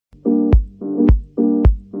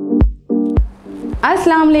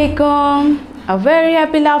Assalamu alaikum. A very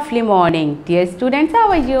happy lovely morning. Dear students,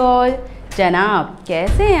 how are you all? जनाब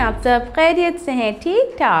कैसे हैं आप सब? खैरियत से हैं?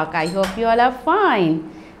 ठीक ठाक? I hope you all are fine.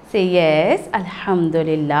 Say yes,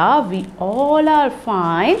 Alhamdulillah, we all are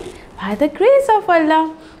fine by the grace of Allah.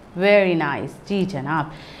 Very nice. जी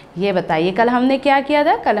जनाब, ये बताइए कल हमने क्या किया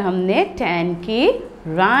था? कल हमने 10 की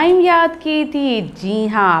राइम याद की थी। जी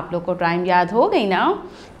हाँ, आप लोग को राइम याद हो गई ना?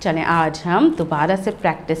 चलें आज हम दोबारा से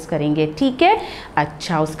प्रैक्टिस करेंगे, ठीक है?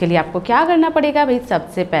 अच्छा, उसके लिए आपको क्या करना पड़ेगा भाई?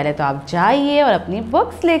 सबसे पहले तो आप जाइए और अपनी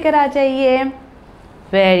बुक्स लेकर आ जाइए।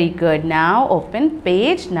 Very good. Now open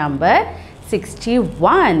page number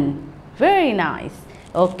 61। Very nice.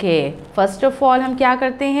 Okay, first of all हम क्या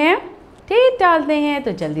करते हैं? डेट डालते हैं,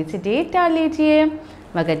 तो जल्दी से डेट डाल लीजिए।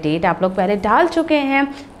 मगर डेट आप लोग पहले डाल चुके हैं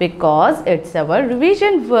because it's our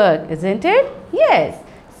revision work, isn't it? Yes.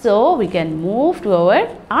 So we can move to our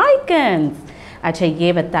icons. अच्छा,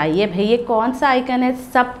 ये बताइए भाई ये कौन सा आइकन है?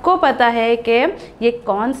 सबको पता है कि ये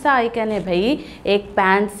कौन सा आइकन है भाई? एक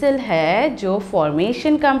पेंसिल है जो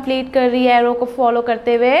फॉर्मेशन कंप्लीट कर रही है एरो को फॉलो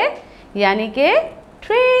करते हुए, यानी कि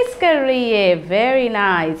ट्रेस कर रही है। Very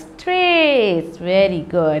nice, trace. Very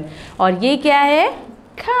good. और ये क्या है?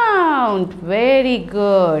 Count. Very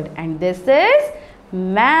good. And this is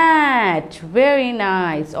match. Very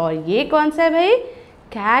nice. और ये कौन सा है भाई?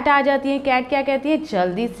 कैट आ जाती है। कैट क्या कहती है?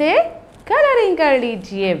 जल्दी से कलरिंग कर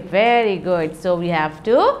लीजिए। Very good. So we have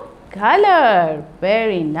to colour.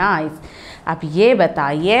 Very nice. अब ये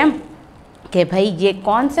बताइए कि भाई ये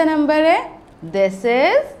कौन सा नंबर है? This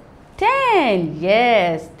is 10।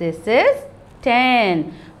 Yes, this is 10।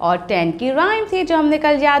 और 10 की राइम थी जो हमने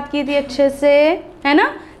कल याद की थी अच्छे से, है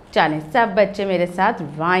ना? चलें सब बच्चे मेरे साथ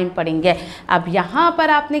राइम पढ़ेंगे। अब यहाँ पर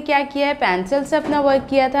आपने क्या किया है? पेंसिल से अपना वर्क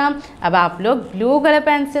किया था। अब आप लोग ब्लू कलर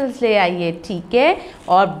पेंसिल्स ले आइए, ठीक है?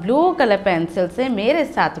 और ब्लू कलर पेंसिल से मेरे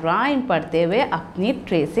साथ राइम पढ़ते हुए अपनी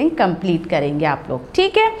ट्रेसिंग कंप्लीट करेंगे आप लोग,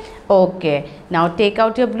 ठीक है? Okay, now take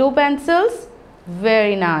out your blue pencils.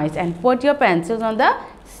 Very nice. And put your pencils on the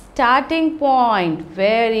starting point.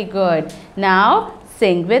 Very good. Now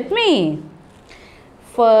sing with me.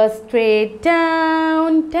 First straight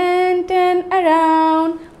down, 10, 10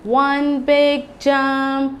 around, one big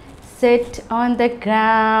jump, sit on the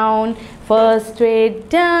ground. First straight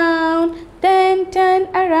down, 10, 10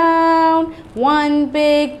 around, one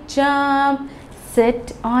big jump,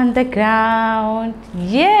 sit on the ground.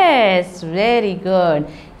 Yes, very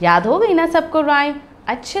good. याद हो गई ना सबको rhyme?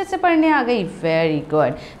 अच्छे से पढ़ने आ गई। Very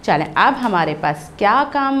good. चलें अब हमारे पास क्या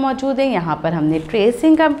काम मौजूद है? यहाँ पर हमने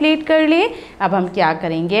ट्रेसिंग कंप्लीट कर ली। अब हम क्या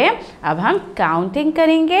करेंगे? अब हम काउंटिंग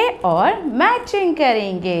करेंगे और मैचिंग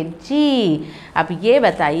करेंगे। जी, अब ये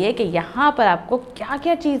बताइए कि यहाँ पर आपको क्या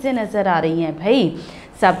क्या चीज़ें नज़र आ रही हैं भाई?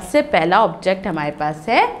 सबसे पहला ऑब्जेक्ट हमारे पास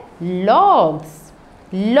है लॉग्स।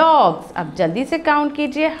 लॉग्स। अब जल्दी से काउंट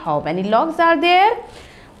कीजिए। How many logs are there?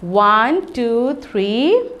 1 2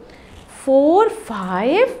 3 4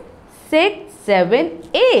 5 6 7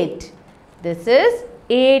 8। This is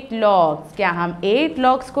 8 logs. क्या हम 8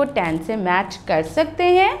 लॉग्स को 10 से मैच कर सकते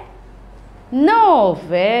हैं? नो।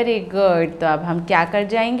 Very good. तो अब हम क्या कर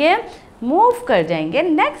जाएंगे? मूव कर जाएंगे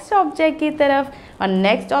नेक्स्ट ऑब्जेक्ट की तरफ। और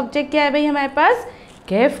नेक्स्ट ऑब्जेक्ट क्या है भाई हमारे पास?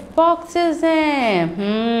 गिफ्ट बॉक्सेस हैं।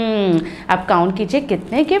 अब काउंट कीजिए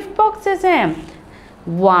कितने गिफ्ट बॉक्सेस हैं?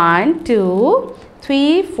 1 2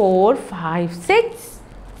 3 4 5 6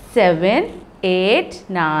 7 8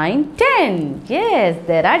 9 10। Yes,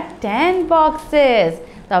 there are 10 boxes.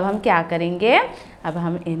 तो अब हम क्या करेंगे? अब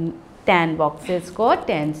हम इन 10 बॉक्सेस को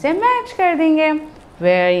 10 से मैच कर देंगे।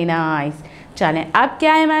 Very nice. चलें अब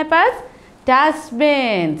क्या है हमारे पास?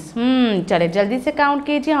 डस्टबिन्स। चले जल्दी से काउंट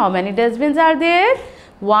कीजिए। How many dustbins are there?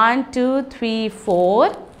 1 2 3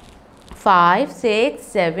 4 5 6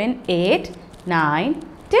 7 8 9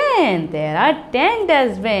 10। There are 10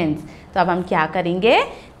 dustbins. तो अब हम क्या करेंगे?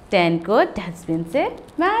 10 को डस्टबिन से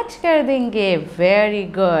मैच कर देंगे। Very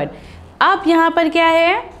good. अब यहाँ पर क्या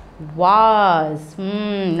है? वास।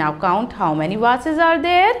 Now count how many vases are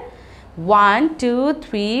there? 1 2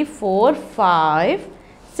 3 4 5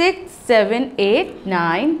 6 7 8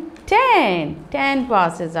 9 10। 10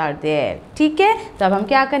 vases are there, ठीक है? तो अब हम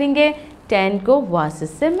क्या करेंगे? 10 को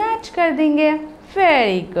वासेस से मैच कर देंगे।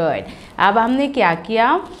 Very good. अब हमने क्या किया?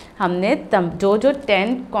 हमने जो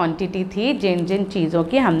 10 क्वांटिटी थी, जिन जिन चीज़ों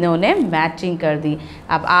की, हमने उन्हें मैचिंग कर दी।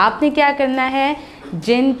 अब आपने क्या करना है?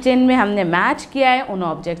 जिन जिन में हमने मैच किया है उन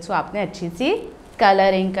ऑब्जेक्ट्स को आपने अच्छी सी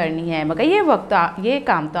कलरिंग करनी है। मगर ये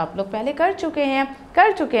काम तो आप लोग पहले कर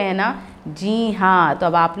चुके हैं ना? जी हाँ। तो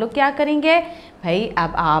अब आप लोग क्या करेंगे भाई?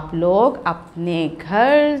 अब आप लोग अपने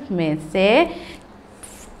घर में से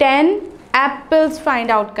 10 एप्पल्स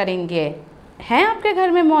फाइंड आउट करेंगे। हैं आपके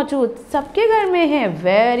घर में मौजूद? सबके घर में है,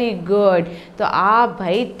 वेरी गुड। तो आप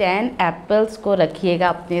भाई 10 एप्पल्स को रखिएगा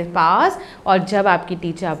अपने पास, और जब आपकी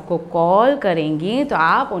टीचर आपको कॉल करेंगी तो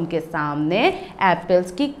आप उनके सामने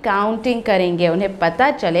एप्पल्स की काउंटिंग करेंगे। उन्हें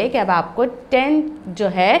पता चले कि अब आपको 10 जो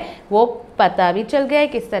है वो पता भी चल गया है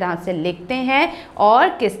किस तरह से लिखते हैं और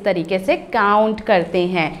किस तरीके से काउंट करते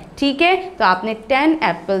हैं। ठीक है, तो आपने 10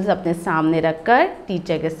 एप्पल्स अपने सामने रखकर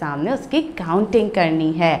टीचर के सामने उसकी काउंटिंग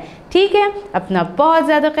करनी है। ठीक है, अपना बहुत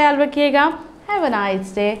ज़्यादा ख्याल रखिएगा। Have a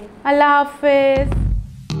nice day. अल्लाह हाफिज़।